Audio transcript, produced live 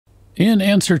In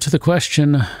answer to the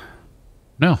question,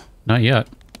 no, not yet.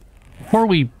 Before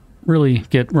we really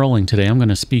get rolling today, I'm going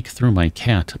to speak through my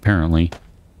cat, apparently.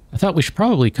 I thought we should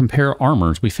probably compare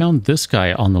armors. We found this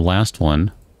guy on the last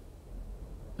one.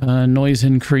 Noise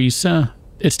increase.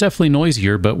 It's definitely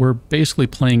noisier, but we're basically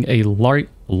playing a light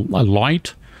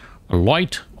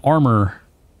armor,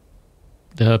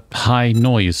 the high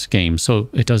noise game, so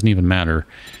it doesn't even matter.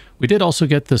 We did also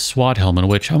get the SWAT helmet,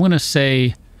 which I'm going to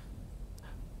say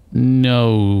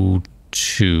no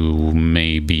to,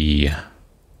 maybe.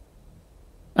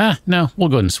 No, we'll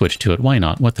go ahead and switch to it. Why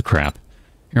not? What the crap?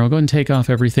 Here, we'll go ahead and take off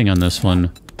everything on this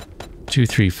one. 2,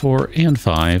 3, 4, and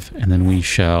 5. And then we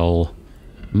shall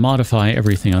modify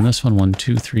everything on this one. 1,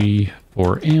 2, 3,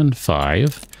 4, and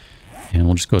 5. And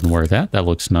we'll just go ahead and wear that. That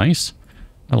looks nice.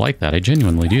 I like that. I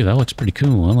genuinely do. That looks pretty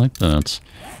cool. I like that.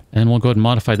 And we'll go ahead and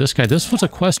modify this guy. This was a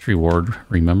quest reward,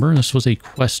 remember? This was a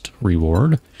quest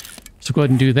reward. So go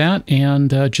ahead and do that. And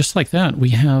just like that, we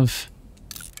have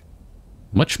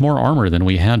much more armor than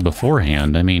we had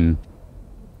beforehand. I mean,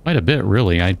 quite a bit,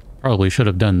 really. I probably should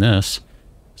have done this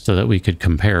so that we could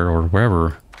compare, or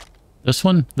wherever. This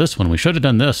one? This one. We should have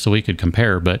done this so we could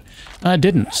compare, but I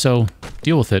didn't, so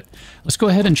deal with it. Let's go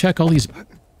ahead and check all these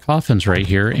coffins right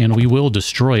here, and we will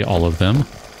destroy all of them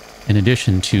in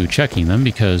addition to checking them,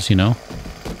 because, you know,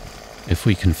 if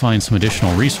we can find some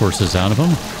additional resources out of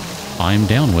them, I'm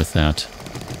down with that.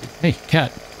 Hey,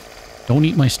 cat, don't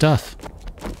eat my stuff.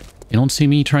 You don't see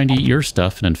me trying to eat your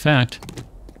stuff, and in fact,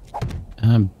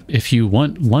 if you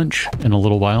want lunch in a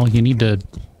little while, you need to,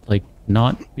 like,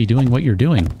 not be doing what you're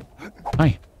doing.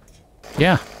 Hi.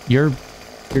 Yeah, you're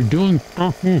doing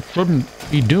stuff you shouldn't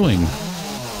be doing.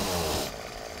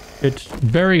 It's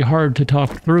very hard to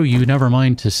talk through you, never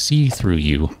mind to see through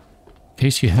you. In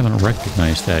case you haven't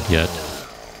recognized that yet.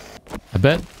 I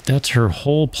bet that's her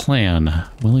whole plan.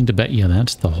 Willing to bet you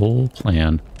that's the whole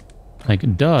plan.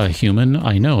 Like, duh, human,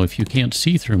 I know if you can't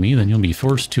see through me, then you'll be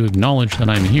forced to acknowledge that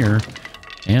I'm here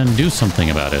and do something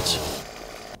about it.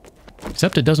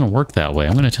 Except it doesn't work that way.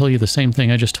 I'm going to tell you the same thing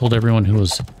I just told everyone who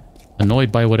was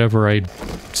annoyed by whatever I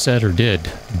said or did.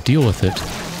 Deal with it.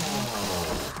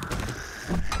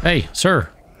 Hey, sir.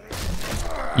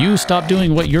 You stop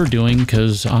doing what you're doing,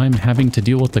 because I'm having to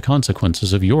deal with the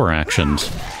consequences of your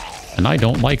actions. And I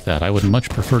don't like that. I would much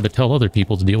prefer to tell other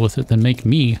people to deal with it than make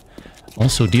me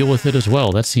also deal with it as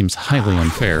well. That seems highly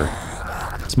unfair.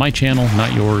 It's my channel,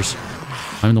 not yours.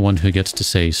 I'm the one who gets to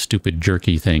say stupid,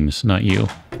 jerky things, not you.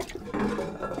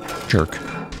 Jerk.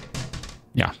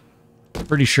 Yeah.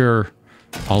 Pretty sure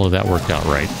all of that worked out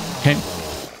right. Okay.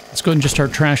 Let's go ahead and just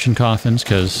start trashing coffins,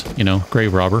 because, you know,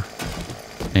 grave robber.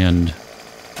 And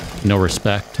no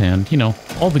respect, and, you know,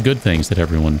 all the good things that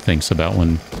everyone thinks about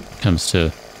when it comes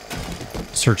to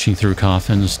searching through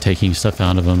coffins, taking stuff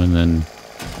out of them, and then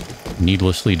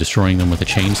needlessly destroying them with a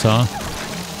chainsaw,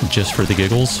 just for the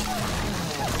giggles.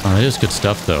 Oh, that is good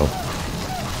stuff, though.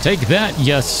 Take that,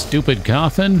 you stupid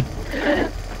coffin!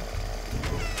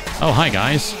 Oh, hi,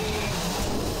 guys.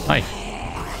 Hi.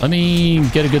 Let me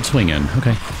get a good swing in.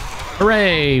 Okay.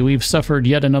 Hooray! We've suffered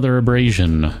yet another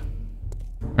abrasion.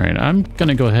 Alright, I'm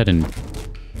gonna go ahead and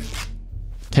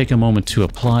take a moment to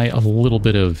apply a little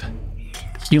bit of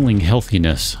healing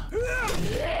healthiness,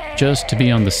 just to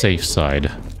be on the safe side.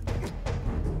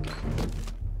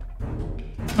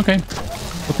 Okay,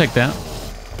 we'll take that.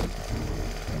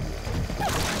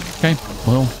 Okay,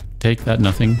 we'll take that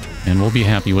nothing, and we'll be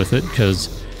happy with it,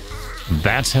 because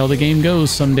that's how the game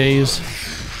goes some days.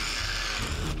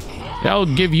 I'll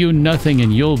give you nothing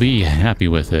and you'll be happy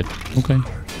with it. Okay,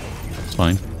 it's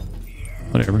fine.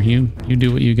 Whatever, you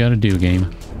do what you gotta do,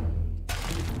 game.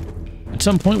 At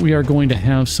some point we are going to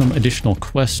have some additional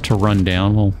quests to run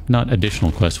down. Well, not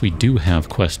additional quests, we do have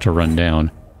quests to run down.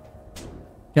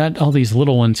 Got all these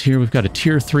little ones here. We've got a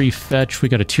tier 3 fetch, we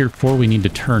got a tier 4 we need to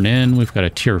turn in, we've got a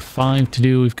tier 5 to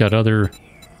do, we've got other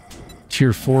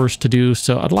tier 4s to do,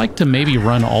 so I'd like to maybe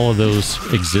run all of those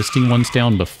existing ones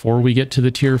down before we get to the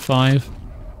tier 5.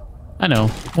 I know,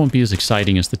 it won't be as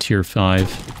exciting as the tier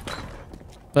 5,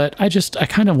 but I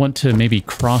kind of want to maybe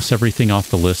cross everything off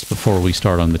the list before we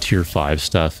start on the tier 5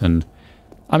 stuff. And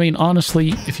I mean, honestly,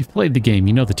 if you've played the game,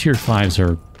 you know the tier 5s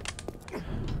are,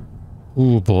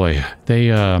 oh boy,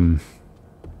 they I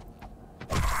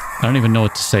don't even know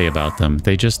what to say about them.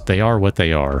 They are what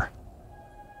they are.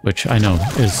 Which I know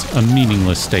is a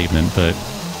meaningless statement, but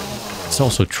it's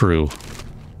also true.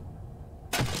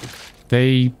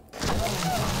 They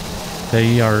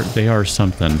are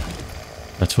something.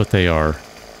 That's what they are.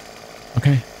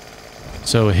 Okay.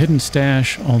 So a hidden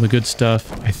stash, all the good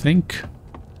stuff. I think.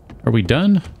 Are we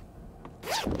done?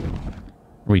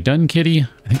 Are Are we done, kitty?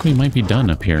 I think we might be done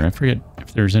up here. I forget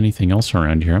if there's anything else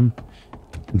around here. I'm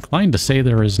inclined to say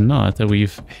there is not, that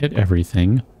we've hit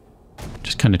everything.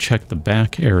 Just kind of check the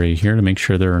back area here to make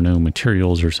sure there are no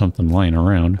materials or something lying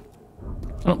around.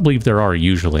 I don't believe there are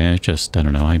usually. I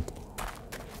don't know.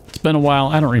 It's been a while.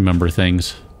 I don't remember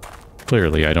things.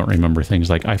 Clearly, I don't remember things.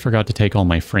 Like, I forgot to take all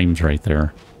my frames right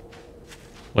there.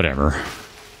 Whatever.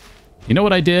 You know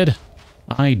what I did?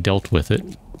 I dealt with it.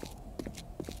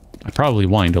 I probably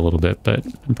whined a little bit, but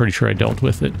I'm pretty sure I dealt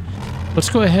with it. Let's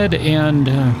go ahead and,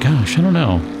 gosh, I don't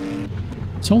know.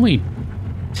 It's only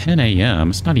 10 a.m.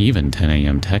 It's not even 10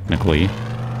 a.m. technically.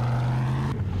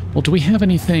 Well, do we have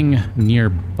anything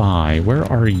nearby? Where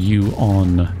are you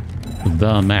on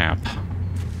the map?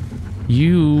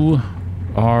 You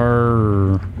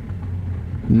are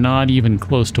not even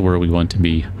close to where we want to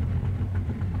be.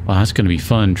 Well, that's going to be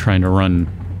fun trying to run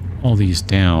all these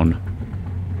down.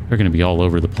 They're going to be all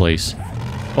over the place.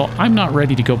 Well, I'm not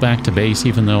ready to go back to base,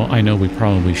 even though I know we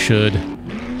probably should.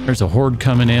 There's a horde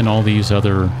coming in, all these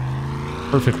other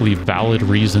perfectly valid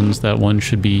reasons that one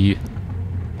should be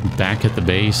back at the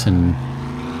base and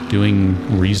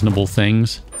doing reasonable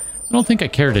things. I don't think I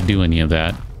care to do any of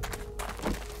that.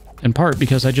 In part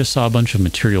because I just saw a bunch of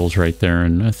materials right there,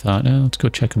 and I thought, let's go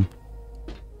check them.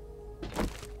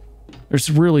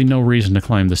 There's really no reason to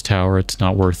climb this tower. It's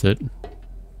not worth it.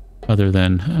 Other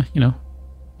than, you know,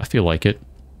 I feel like it.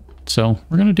 So,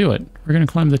 we're going to do it. We're going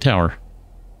to climb the tower.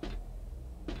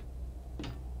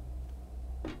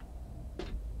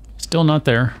 Still not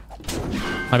there.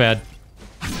 My bad.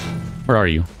 Where are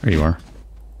you? There you are.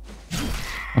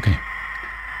 Okay.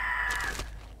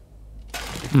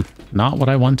 Not what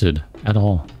I wanted at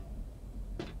all.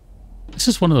 This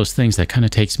is one of those things that kind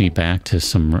of takes me back to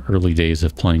some early days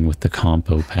of playing with the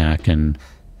compo pack and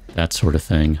that sort of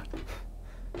thing.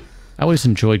 I always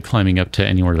enjoyed climbing up to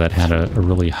anywhere that had a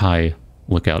really high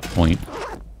lookout point.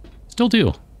 Still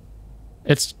do.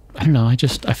 It's, I don't know, I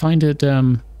find it, let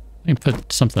me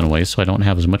put something away so I don't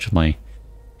have as much of my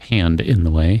hand in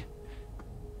the way.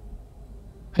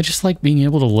 I just like being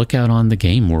able to look out on the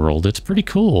game world. It's pretty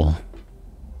cool.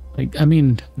 Like, I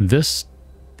mean, this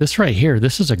right here,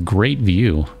 this is a great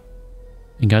view.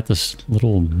 You got this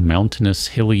little mountainous,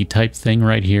 hilly type thing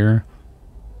right here.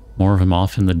 More of them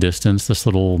off in the distance. This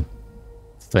little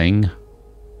thing.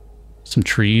 Some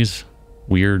trees.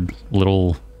 Weird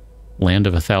little land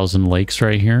of 1,000 lakes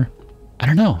right here. I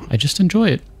don't know. I just enjoy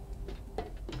it.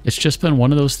 It's just been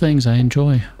one of those things I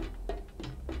enjoy.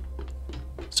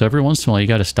 So every once in a while you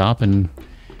got to stop and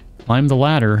climb the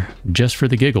ladder just for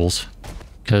the giggles.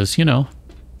 Because, you know,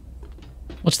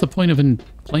 what's the point of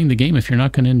playing the game if you're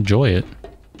not going to enjoy it?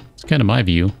 It's kind of my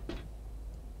view.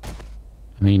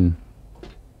 I mean,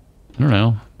 I don't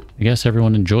know. I guess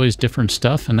everyone enjoys different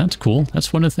stuff, and that's cool.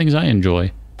 That's one of the things I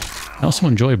enjoy. I also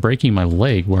enjoy breaking my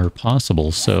leg where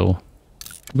possible, so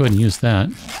I'll go ahead and use that.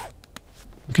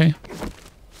 Okay.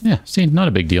 Yeah, see, not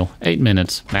a big deal. 8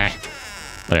 minutes. Meh.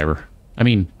 Whatever. I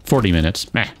mean, 40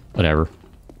 minutes. Meh. Whatever.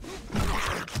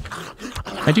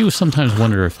 I do sometimes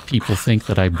wonder if people think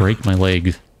that I break my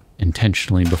leg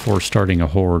intentionally before starting a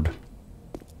horde.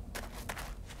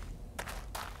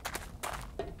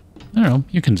 I don't know.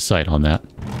 You can decide on that.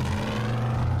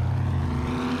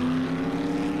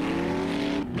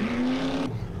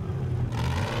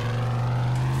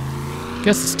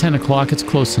 Guess it's 10 o'clock. It's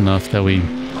close enough that we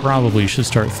probably should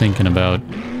start thinking about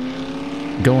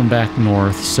going back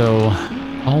north. So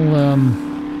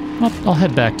I'll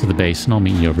head back to the base and I'll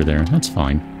meet you over there. That's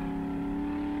fine.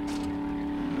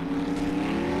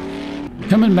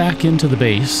 Coming back into the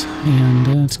base,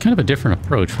 and it's kind of a different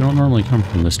approach. We don't normally come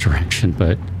from this direction,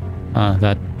 but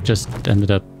that just ended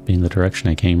up being the direction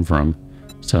I came from.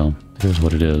 So here's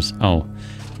what it is. Oh,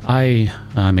 I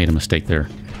made a mistake there.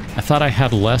 I thought I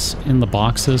had less in the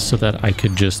boxes so that I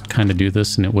could just kind of do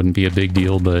this and it wouldn't be a big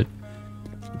deal, but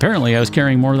apparently I was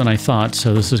carrying more than I thought,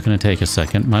 so this is going to take a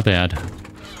second. My bad.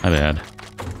 My bad.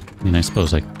 I mean, I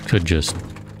suppose I could just,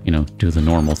 you know, do the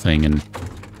normal thing and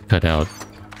cut out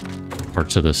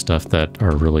parts of this stuff that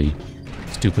are really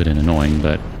stupid and annoying,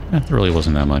 but there really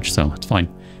wasn't that much, so it's fine.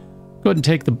 Go ahead and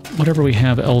take whatever we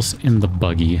have else in the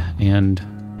buggy, and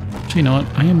actually, you know what?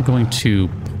 I am going to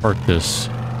park this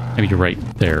maybe right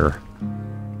there.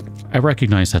 I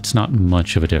recognize that's not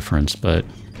much of a difference, but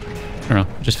I don't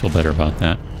know, I just feel better about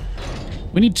that.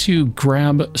 We need to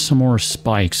grab some more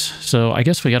spikes, so I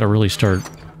guess we gotta really start,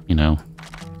 you know,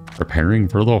 preparing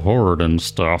for the horde and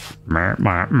stuff. Meh,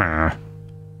 meh, meh.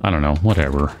 I don't know,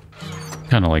 whatever.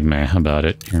 Kind of like meh about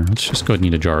it. Here, let's just go ahead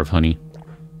and eat a jar of honey.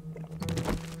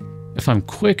 If I'm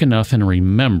quick enough and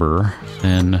remember,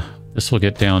 then this will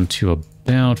get down to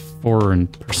about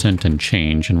 4% and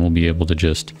change, and we'll be able to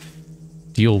just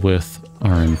deal with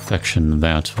our infection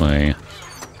that way.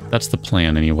 That's the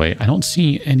plan anyway. I don't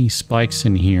see any spikes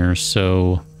in here,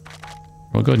 so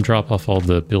we'll go ahead and drop off all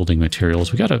the building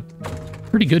materials. We got a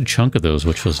pretty good chunk of those,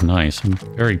 which was nice. I'm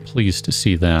very pleased to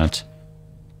see that.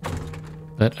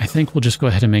 But I think we'll just go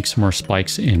ahead and make some more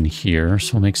spikes in here.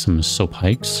 So we'll make some soap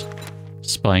hikes.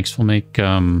 Spikes, we'll make,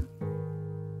 I don't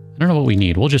know what we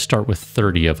need. We'll just start with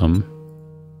 30 of them.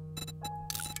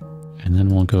 And then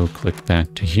we'll go click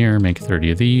back to here, make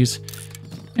 30 of these.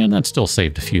 And that still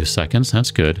saved a few seconds. That's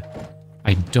good.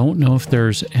 I don't know if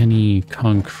there's any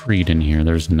concrete in here.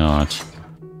 There's not.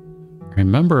 I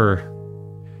remember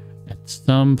at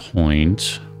some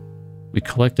point we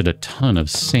collected a ton of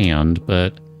sand,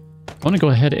 but I want to go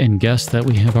ahead and guess that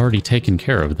we have already taken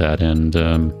care of that, and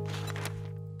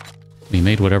we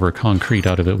made whatever concrete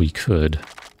out of it we could,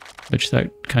 which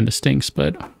that kind of stinks,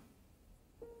 but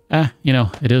you know,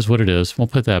 it is what it is. We'll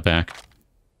put that back.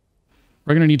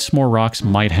 We're going to need some more rocks.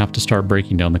 Might have to start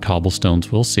breaking down the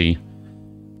cobblestones. We'll see.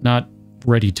 Not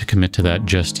ready to commit to that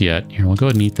just yet. Here, we'll go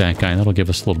ahead and eat that guy. That'll give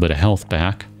us a little bit of health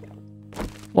back.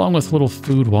 Along with little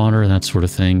food, water, that sort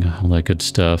of thing. All that good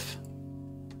stuff.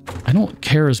 I don't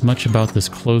care as much about this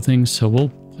clothing, so we'll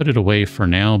put it away for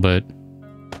now, but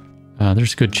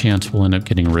there's a good chance we'll end up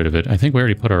getting rid of it. I think we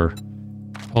already put our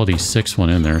quality 6 one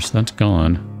in there, so that's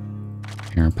gone.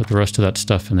 Here, put the rest of that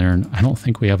stuff in there, and I don't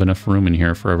think we have enough room in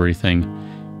here for everything.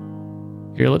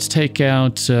 Here, let's take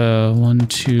out 1,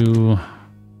 2...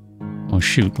 Oh,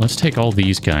 shoot. Let's take all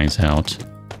these guys out.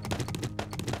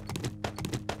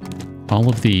 All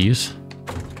of these.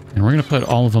 And we're going to put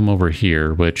all of them over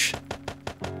here, which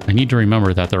I need to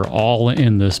remember that they're all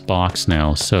in this box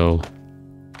now, so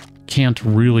can't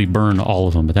really burn all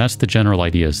of them, but that's the general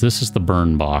idea, is this is the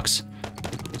burn box.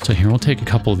 So here, we'll take a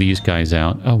couple of these guys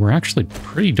out. Oh, we're actually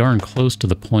pretty darn close to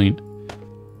the point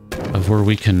of where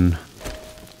we can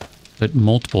put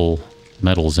multiple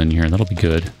metals in here. That'll be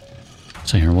good.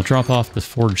 So here, we'll drop off the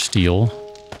forged steel.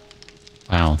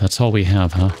 Wow, that's all we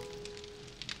have, huh?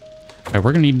 All right,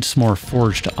 we're going to need some more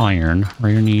forged iron.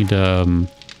 We're going to need, we'll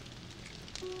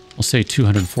say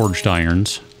 200 forged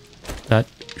irons. That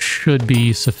should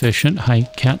be sufficient. Hi,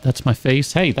 cat, that's my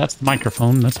face. Hey, that's the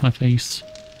microphone. That's my face.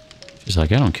 She's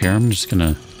like, I don't care. I'm just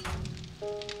going to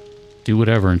do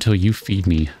whatever until you feed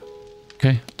me.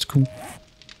 Okay, that's cool.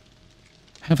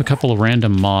 Have a couple of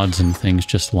random mods and things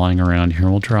just lying around here.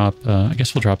 We'll drop, I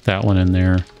guess we'll drop that one in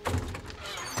there.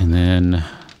 And then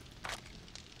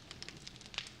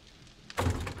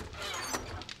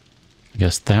I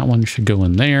guess that one should go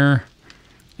in there.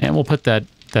 And we'll put that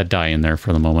dye in there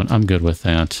for the moment. I'm good with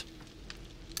that.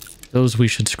 Those we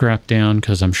should scrap down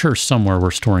because I'm sure somewhere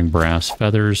we're storing brass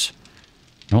feathers.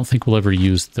 I don't think we'll ever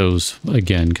use those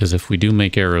again because if we do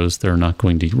make arrows, they're not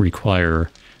going to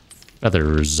require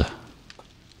feathers.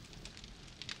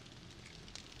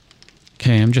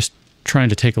 Okay, I'm just trying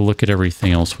to take a look at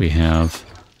everything else we have.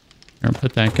 I'll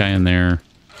put that guy in there.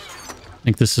 I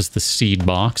think this is the seed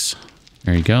box.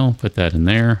 There you go. Put that in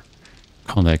there.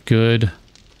 Call that good.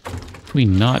 Do we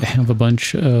not have a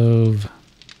bunch of...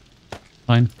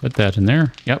 Fine, put that in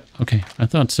there. Yep, okay. I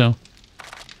thought so.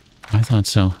 I thought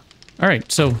so. All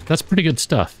right, so that's pretty good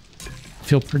stuff. I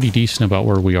feel pretty decent about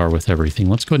where we are with everything.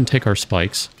 Let's go ahead and take our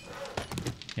spikes.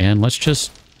 And let's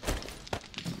just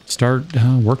start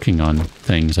working on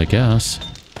things, I guess.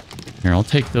 Here, I'll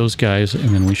take those guys, and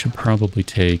then we should probably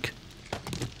take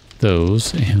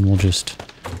those, and we'll just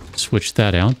switch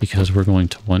that out because we're going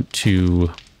to want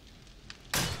to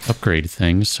upgrade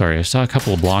things. Sorry, I saw a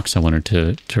couple of blocks I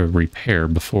wanted to repair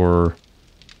before...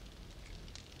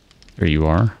 There you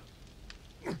are.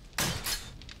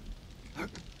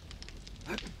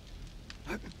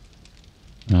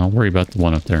 I'll worry about the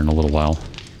one up there in a little while.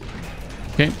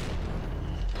 Okay.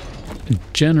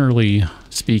 Generally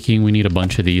speaking, we need a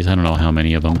bunch of these. I don't know how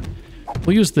many of them.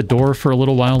 We'll use the door for a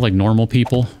little while like normal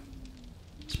people.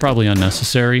 It's probably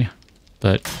unnecessary,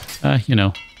 but, you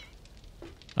know.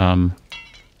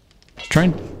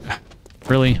 Trying...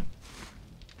 Really?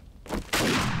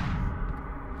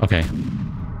 Okay.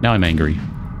 Now I'm angry.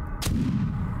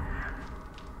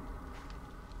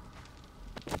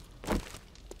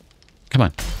 Come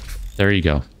on. There you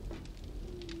go.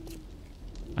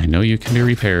 I know you can be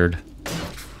repaired.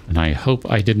 And I hope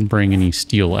I didn't bring any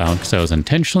steel out because I was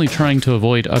intentionally trying to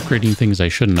avoid upgrading things I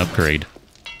shouldn't upgrade.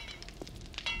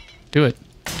 Do it.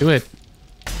 Do it.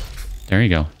 There you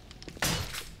go.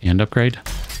 And upgrade.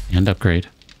 And upgrade.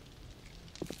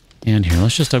 And here,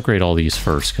 let's just upgrade all these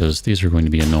first because these are going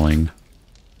to be annoying.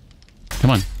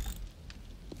 Come on.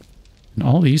 And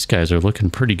all these guys are looking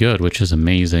pretty good, which is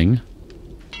amazing.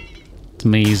 It's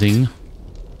amazing.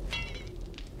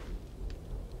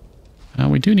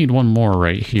 We do need one more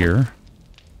right here.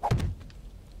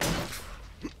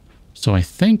 So I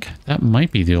think that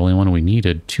might be the only one we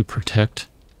needed to protect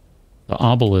the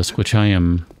obelisk, which I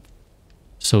am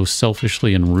so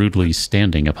selfishly and rudely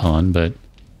standing upon, but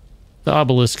the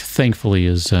obelisk, thankfully,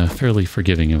 is fairly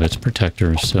forgiving of its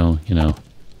protectors, so, you know,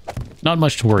 not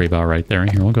much to worry about right there.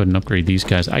 Here, we'll go ahead and upgrade these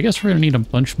guys. I guess we're going to need a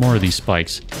bunch more of these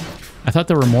spikes. I thought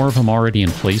there were more of them already in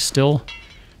place still,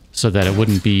 so that it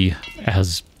wouldn't be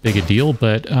as big a deal,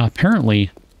 but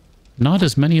apparently not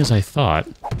as many as I thought.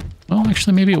 Well,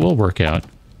 actually, maybe it will work out,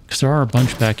 because there are a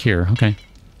bunch back here. Okay.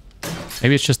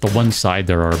 Maybe it's just the one side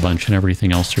there are a bunch, and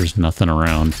everything else there's nothing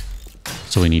around.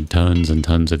 So we need tons and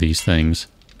tons of these things.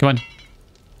 Come on.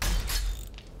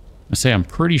 I say I'm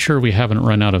pretty sure we haven't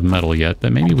run out of metal yet,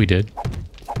 but maybe we did.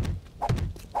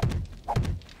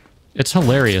 It's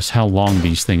hilarious how long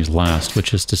these things last,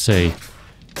 which is to say,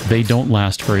 they don't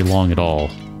last very long at all.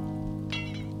 How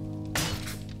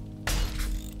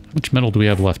much metal do we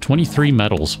have left? 23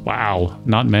 metals. Wow,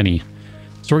 not many.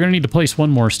 So we're going to need to place one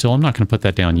more still. I'm not going to put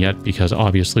that down yet because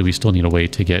obviously we still need a way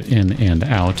to get in and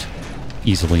out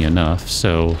easily enough.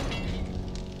 So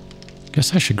I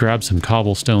guess I should grab some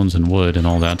cobblestones and wood and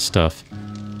all that stuff.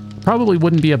 Probably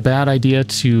wouldn't be a bad idea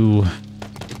to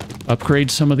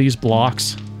upgrade some of these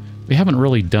blocks. We haven't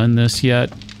really done this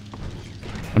yet.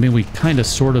 I mean, we kind of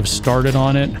sort of started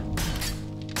on it.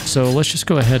 So let's just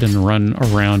go ahead and run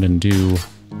around and do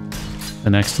the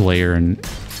next layer. And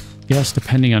yes,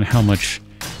 depending on how much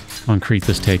concrete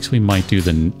this takes, we might do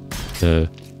the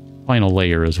final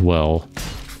layer as well.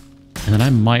 And then I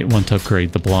might want to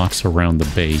upgrade the blocks around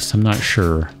the base. I'm not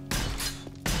sure.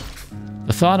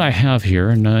 The thought I have here,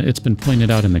 and it's been pointed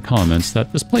out in the comments,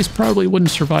 that this place probably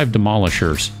wouldn't survive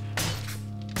demolishers.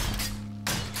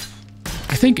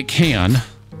 I think it can.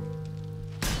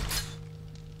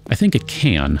 I think it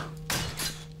can.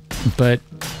 But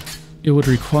it would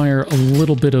require a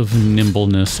little bit of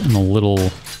nimbleness and a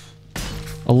little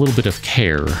bit of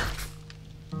care.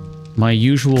 My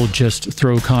usual just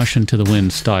throw caution to the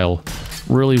wind style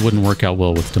really wouldn't work out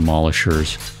well with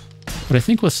demolishers. But I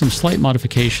think with some slight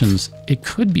modifications, it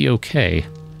could be okay.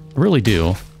 I really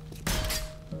do.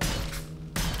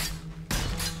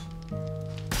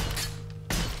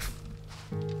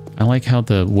 I like how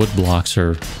the wood blocks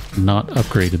are not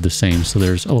upgraded the same, so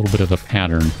there's a little bit of a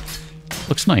pattern.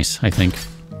 Looks nice, I think.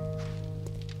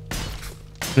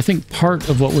 But I think part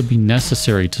of what would be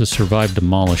necessary to survive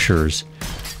demolishers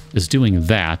is doing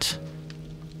that.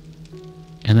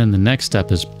 And then the next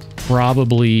step is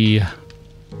probably...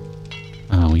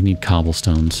 Oh, we need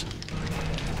cobblestones.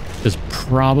 Is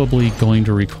probably going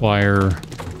to require...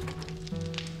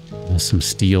 some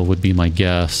steel would be my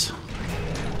guess.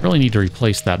 Really need to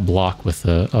replace that block with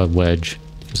a wedge,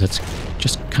 because that's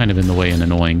just kind of in the way and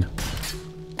annoying.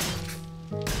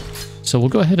 So we'll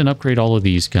go ahead and upgrade all of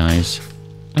these guys.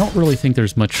 I don't really think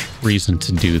there's much reason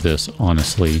to do this,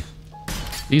 honestly.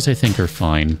 These I think are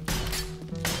fine.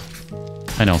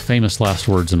 I know, famous last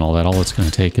words and all that. All it's going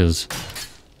to take is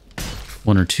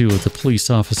one or two of the police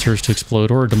officers to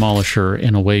explode, or a demolisher,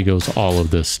 and away goes all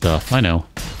of this stuff. I know.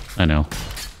 I know.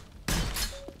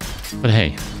 But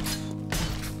hey,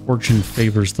 fortune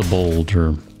favors the bold,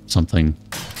 or something.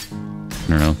 I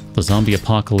don't know. The zombie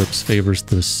apocalypse favors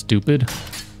the stupid?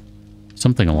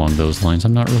 Something along those lines.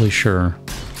 I'm not really sure.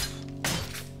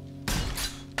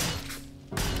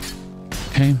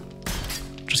 Okay.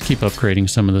 Just keep upgrading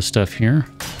some of the stuff here.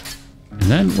 And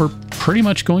then we're pretty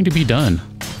much going to be done.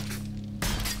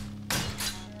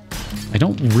 I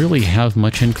don't really have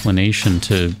much inclination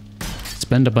to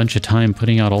spend a bunch of time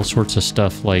putting out all sorts of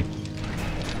stuff like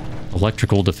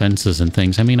electrical defenses and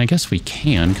things. I mean, I guess we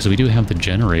can, because we do have the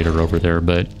generator over there,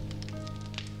 but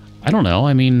I don't know.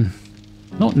 I mean,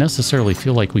 I don't necessarily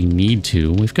feel like we need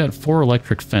to. We've got 4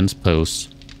 electric fence posts.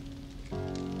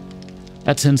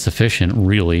 That's insufficient,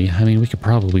 really. I mean, we could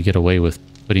probably get away with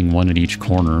putting one at each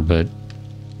corner, but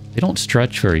they don't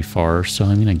stretch very far, so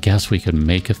I mean, I guess we could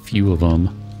make a few of them.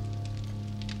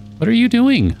 What are you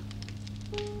doing?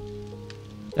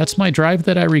 That's my drive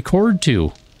that I record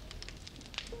to.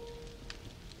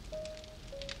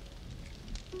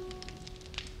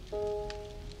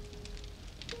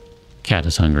 Cat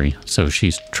is hungry, so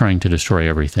she's trying to destroy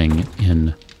everything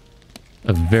in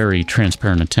a very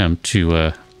transparent attempt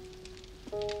to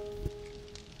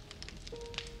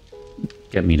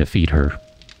get me to feed her.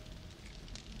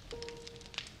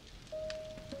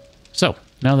 So,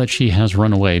 now that she has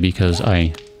run away because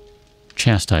I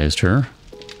chastised her,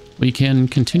 we can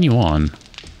continue on.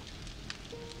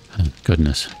 Oh,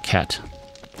 goodness. Cat.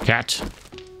 Cat.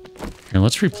 Here,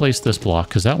 let's replace this block,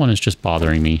 because that one is just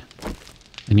bothering me.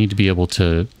 I need to be able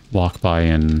to walk by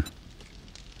and,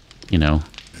 you know,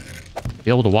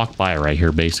 be able to walk by right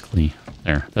here, basically.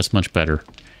 There, that's much better.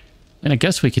 And I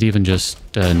guess we could even just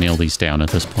nail these down at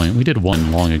this point. We did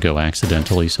one long ago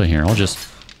accidentally, so here, I'll just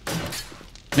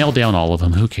nail down all of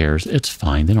them. Who cares? It's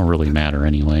fine. They don't really matter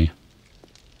anyway.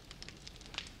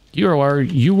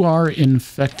 You are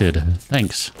infected.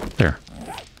 Thanks. There.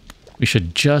 We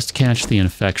should just catch the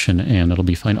infection and it'll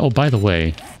be fine. Oh, by the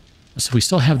way, so we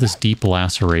still have this deep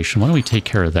laceration. Why don't we take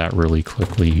care of that really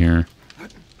quickly here?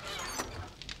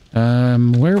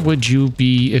 Where would you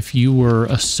be if you were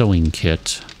a sewing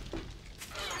kit?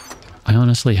 I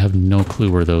honestly have no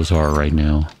clue where those are right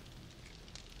now.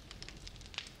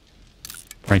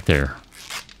 Right there.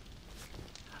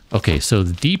 Okay, so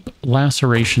the deep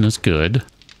laceration is good.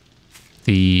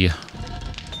 Oh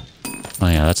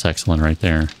yeah, that's excellent right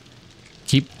there.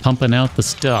 Keep pumping out the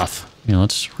stuff. You know,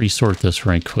 let's resort this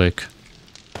right quick.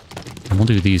 And we'll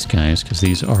do these guys, because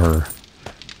these are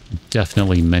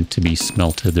definitely meant to be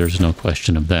smelted. There's no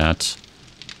question of that.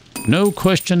 No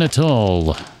question at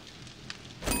all.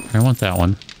 I want that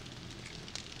one.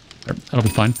 That'll be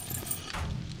fine.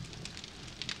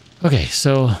 Okay,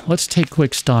 so let's take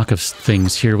quick stock of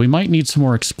things here. We might need some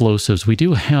more explosives. We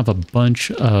do have a bunch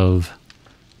of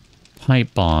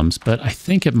pipe bombs, but I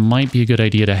think it might be a good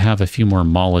idea to have a few more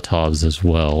Molotovs as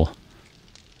well.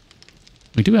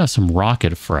 We do have some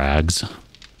rocket frags.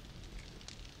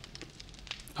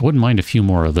 I wouldn't mind a few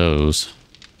more of those,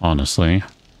 honestly.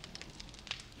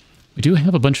 We do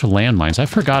have a bunch of landmines. I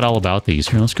forgot all about these.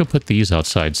 Here, let's go put these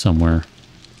outside somewhere.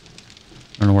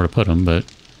 I don't know where to put them,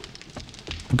 but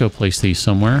I'll go place these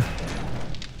somewhere.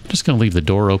 I'm just going to leave the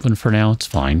door open for now. It's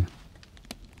fine.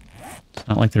 It's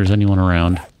not like there's anyone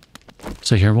around.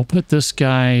 So here, we'll put this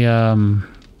guy,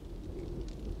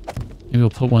 maybe we'll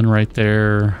put one right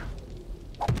there.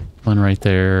 One right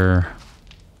there.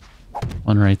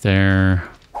 One right there.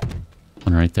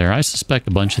 One right there. I suspect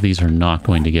a bunch of these are not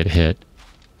going to get hit.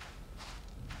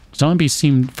 Zombies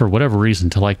seem, for whatever reason,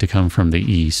 to like to come from the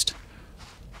east.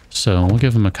 So we'll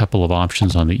give them a couple of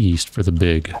options on the east for the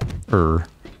big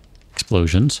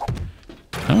explosions.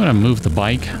 I'm going to move the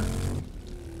bike.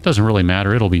 Doesn't really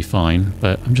matter, it'll be fine,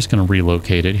 but I'm just going to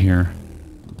relocate it here.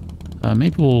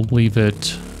 Maybe we'll leave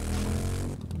it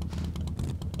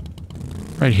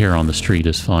right here on the street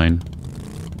is fine.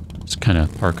 Just kind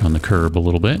of park on the curb a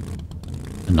little bit.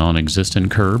 A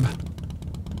non-existent curb.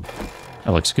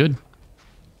 That looks good.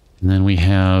 And then we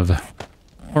have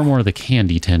 4 more of the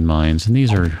candy tin mines, and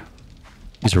these are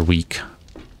weak.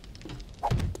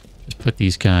 Just put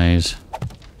these guys,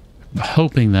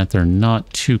 hoping that they're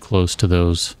not too close to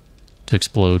those to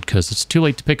explode, because it's too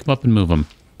late to pick them up and move them.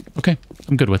 Okay,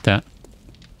 I'm good with that.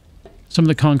 Some of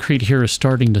the concrete here is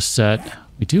starting to set.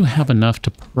 We do have enough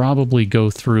to probably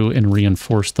go through and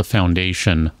reinforce the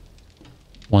foundation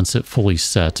once it fully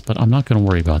sets, but I'm not going to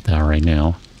worry about that right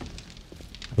now.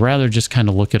 I'd rather just kind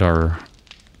of look at our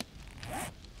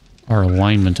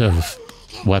alignment of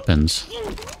weapons.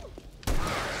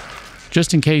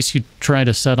 Just in case you try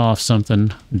to set off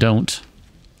something, don't.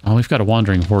 Oh, we've got a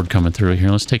wandering horde coming through here.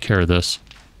 Let's take care of this.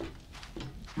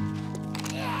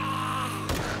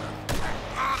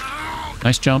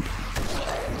 Nice jump.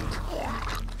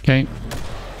 Okay.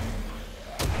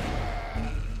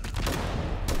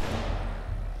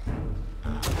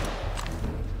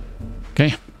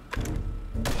 Okay.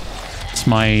 It's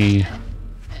my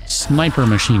sniper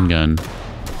machine gun.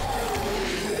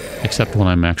 Except when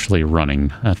I'm actually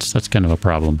running. That's kind of a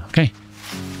problem. Okay.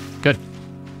 Good.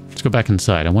 Let's go back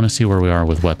inside. I want to see where we are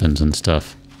with weapons and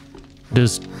stuff. It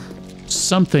is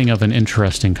something of an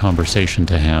interesting conversation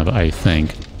to have, I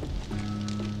think.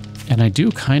 And I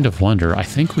do kind of wonder, I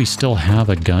think we still have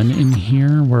a gun in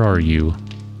here. Where are you?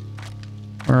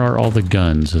 Where are all the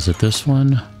guns? Is it this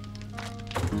one?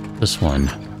 This one.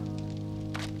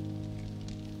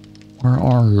 Where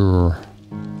are you?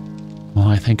 Oh,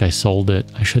 I think I sold it.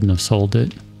 I shouldn't have sold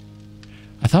it.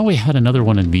 I thought we had another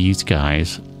one of these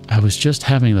guys. I was just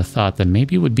having the thought that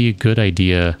maybe it would be a good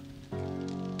idea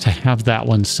to have that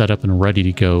one set up and ready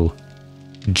to go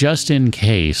just in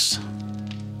case.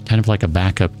 Kind of like a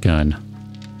backup gun.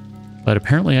 But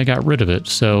apparently I got rid of it,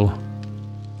 so...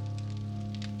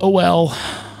 Oh well.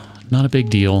 Not a big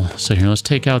deal. So here, let's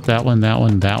take out that one, that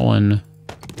one, that one.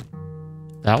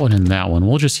 That one and that one.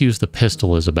 We'll just use the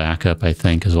pistol as a backup, I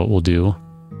think, is what we'll do.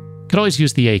 Could always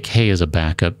use the AK as a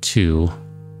backup, too.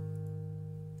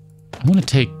 I want to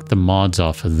take the mods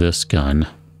off of this gun.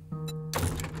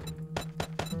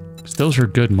 Because those are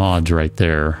good mods right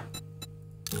there.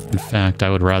 In fact, I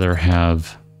would rather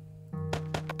have...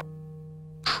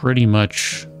 pretty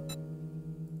much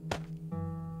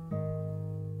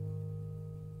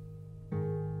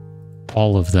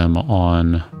all of them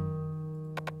on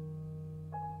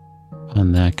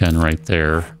that gun right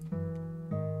there.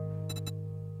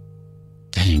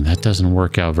 Dang, that doesn't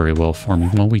work out very well for me.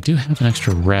 Well, we do have an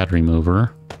extra rad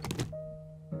remover.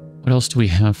 What else do we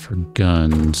have for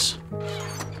guns?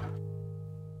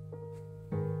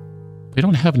 We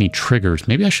don't have any triggers.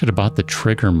 Maybe I should have bought the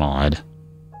trigger mod.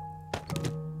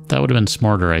 That would have been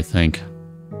smarter, I think.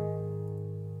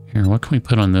 Here, what can we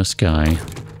put on this guy?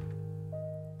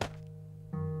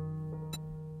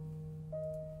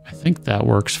 I think that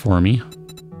works for me.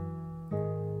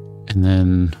 And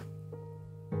then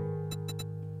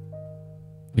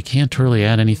we can't really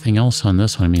add anything else on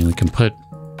this one. I mean, we can put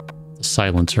the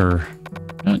silencer.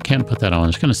 No, I can't put that on. I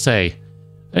was going to say,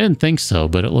 I didn't think so,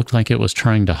 but it looked like it was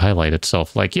trying to highlight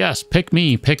itself. Like, yes, pick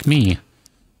me, pick me.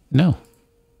 No,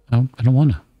 I don't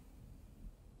want to.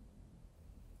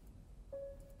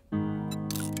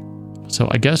 So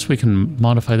I guess we can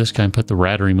modify this guy and put the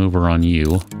rad remover on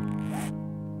you.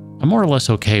 I'm more or less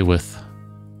okay with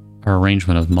our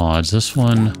arrangement of mods. This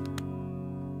one...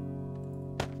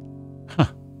 Huh.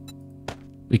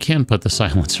 We can put the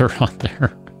silencer on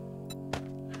there.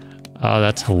 Oh,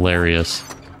 that's hilarious.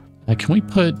 Can we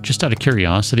put, just out of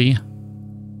curiosity...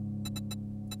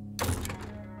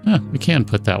 we can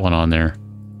put that one on there.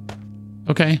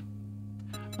 Okay.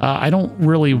 I don't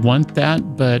really want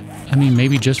that, but, I mean,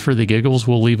 maybe just for the giggles,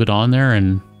 we'll leave it on there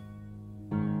and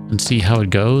see how it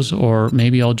goes. Or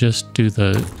maybe I'll just do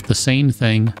the same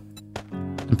thing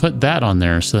and put that on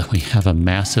there so that we have a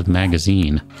massive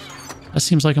magazine. That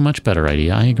seems like a much better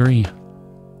idea. I agree.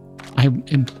 I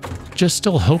am just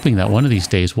still hoping that one of these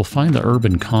days we'll find the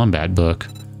Urban Combat book,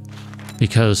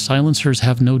 because silencers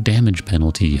have no damage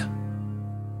penalty.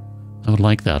 I would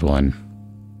like that one.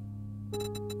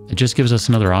 It just gives us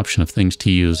another option of things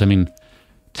to use. I mean,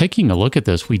 taking a look at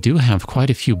this, we do have quite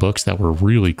a few books that we're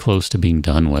really close to being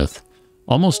done with.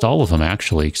 Almost all of them,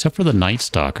 actually, except for the Night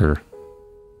Stalker.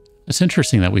 It's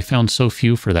interesting that we found so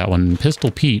few for that one. And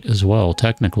Pistol Pete as well,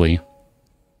 technically.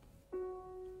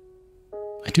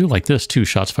 I do like this, too.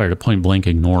 Shots fired at point blank,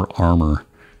 ignore armor.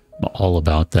 I'm all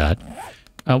about that.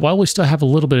 While we still have a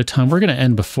little bit of time, we're going to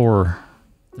end before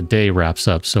the day wraps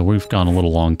up, so we've gone a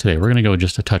little long today. We're going to go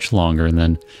just a touch longer, and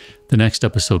then the next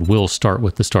episode will start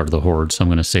with the start of the Horde, so I'm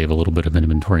going to save a little bit of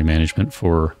inventory management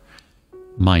for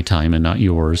my time and not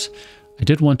yours. I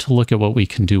did want to look at what we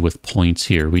can do with points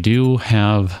here. We do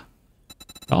have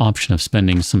the option of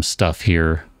spending some stuff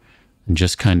here and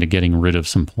just kind of getting rid of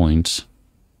some points.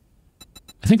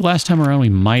 I think last time around we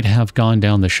might have gone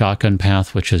down the shotgun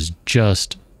path, which is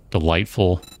just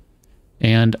delightful.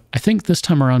 And I think this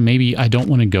time around, maybe I don't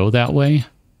want to go that way.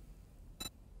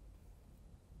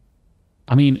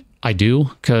 I mean, I do,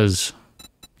 because,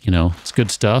 you know, it's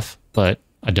good stuff, but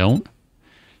I don't.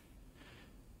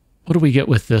 What do we get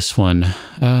with this one?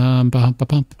 Nothing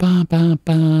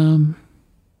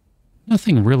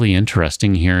really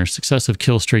interesting here. Successive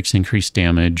kill streaks increase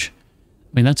damage.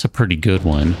 I mean, that's a pretty good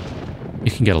one. You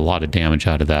can get a lot of damage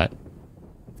out of that.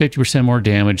 50% more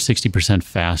damage, 60%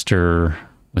 faster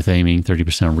with aiming,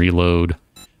 30% reload.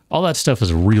 All that stuff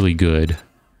is really good.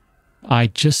 I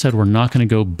just said we're not going to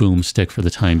go boomstick for the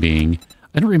time being.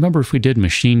 I don't remember if we did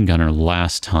machine gunner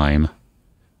last time.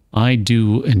 I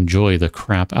do enjoy the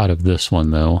crap out of this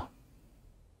one, though.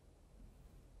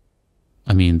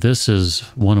 I mean, this is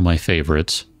one of my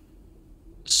favorites.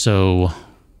 So,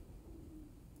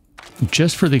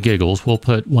 just for the giggles, we'll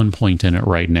put 1 point in it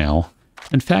right now.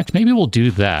 In fact, maybe we'll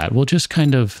do that. We'll just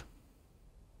kind of...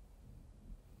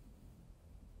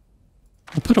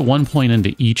 We'll put a 1 point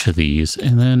into each of these,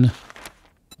 and then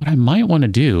what I might want to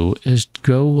do is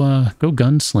go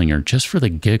Gunslinger, just for the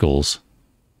giggles.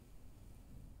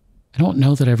 I don't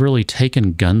know that I've really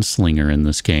taken Gunslinger in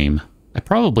this game. I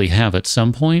probably have at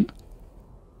some point,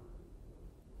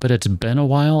 but it's been a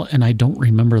while, and I don't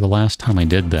remember the last time I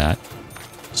did that.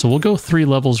 So we'll go 3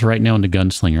 levels right now into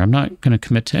Gunslinger. I'm not going to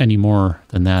commit to any more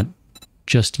than that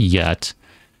just yet.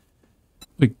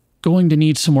 We're going to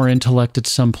need some more intellect at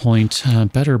some point.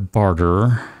 Better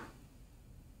barter.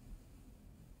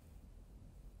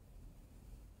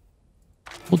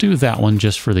 We'll do that one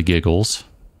just for the giggles.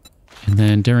 And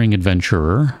then Daring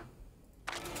Adventurer.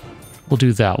 We'll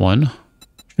do that one.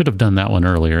 Should have done that one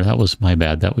earlier. That was my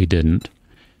bad that we didn't.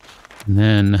 And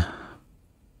then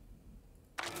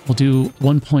we'll do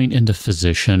 1 point into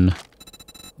Physician.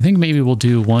 I think maybe we'll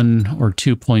do 1 or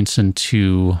 2 points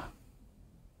into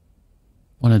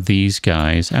one of these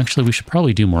guys. Actually, we should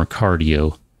probably do more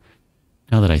cardio,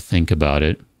 now that I think about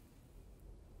it.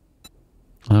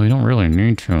 Well, we don't really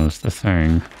need to, is the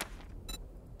thing.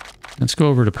 Let's go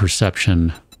over to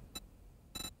perception.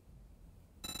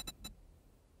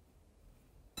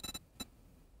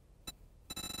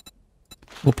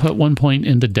 We'll put 1 point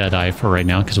into Deadeye for right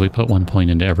now because we put 1 point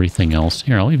into everything else.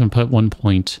 Here, I'll even put 1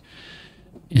 point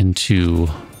into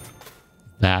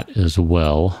that as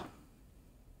well.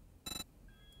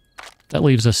 That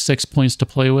leaves us 6 points to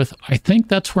play with. I think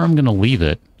that's where I'm going to leave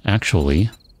it,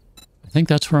 actually. I think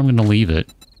that's where I'm going to leave it.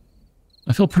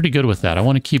 I feel pretty good with that. I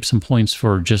want to keep some points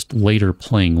for just later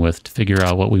playing with to figure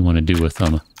out what we want to do with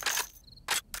them.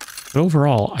 But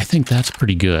overall, I think that's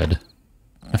pretty good.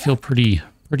 I feel pretty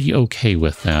okay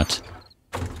with that.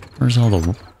 Where's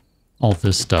all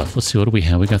this stuff? Let's see, what do we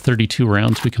have? We got 32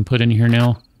 rounds we can put in here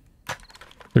now.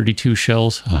 32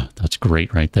 shells. Oh, that's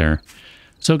great right there.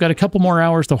 So got a couple more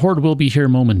hours. The Horde will be here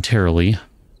momentarily.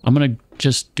 I'm going to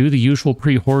just do the usual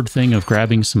pre-Horde thing of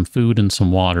grabbing some food and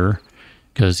some water.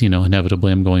 Because, you know,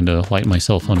 inevitably I'm going to light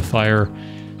myself on fire.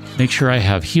 Make sure I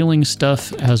have healing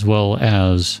stuff as well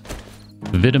as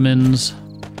vitamins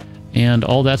and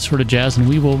all that sort of jazz. And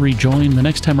we will rejoin the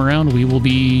next time around. We will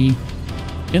be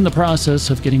in the process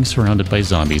of getting surrounded by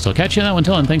zombies. I'll catch you on that one.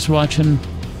 Till then, thanks for watching.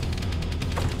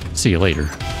 See you later.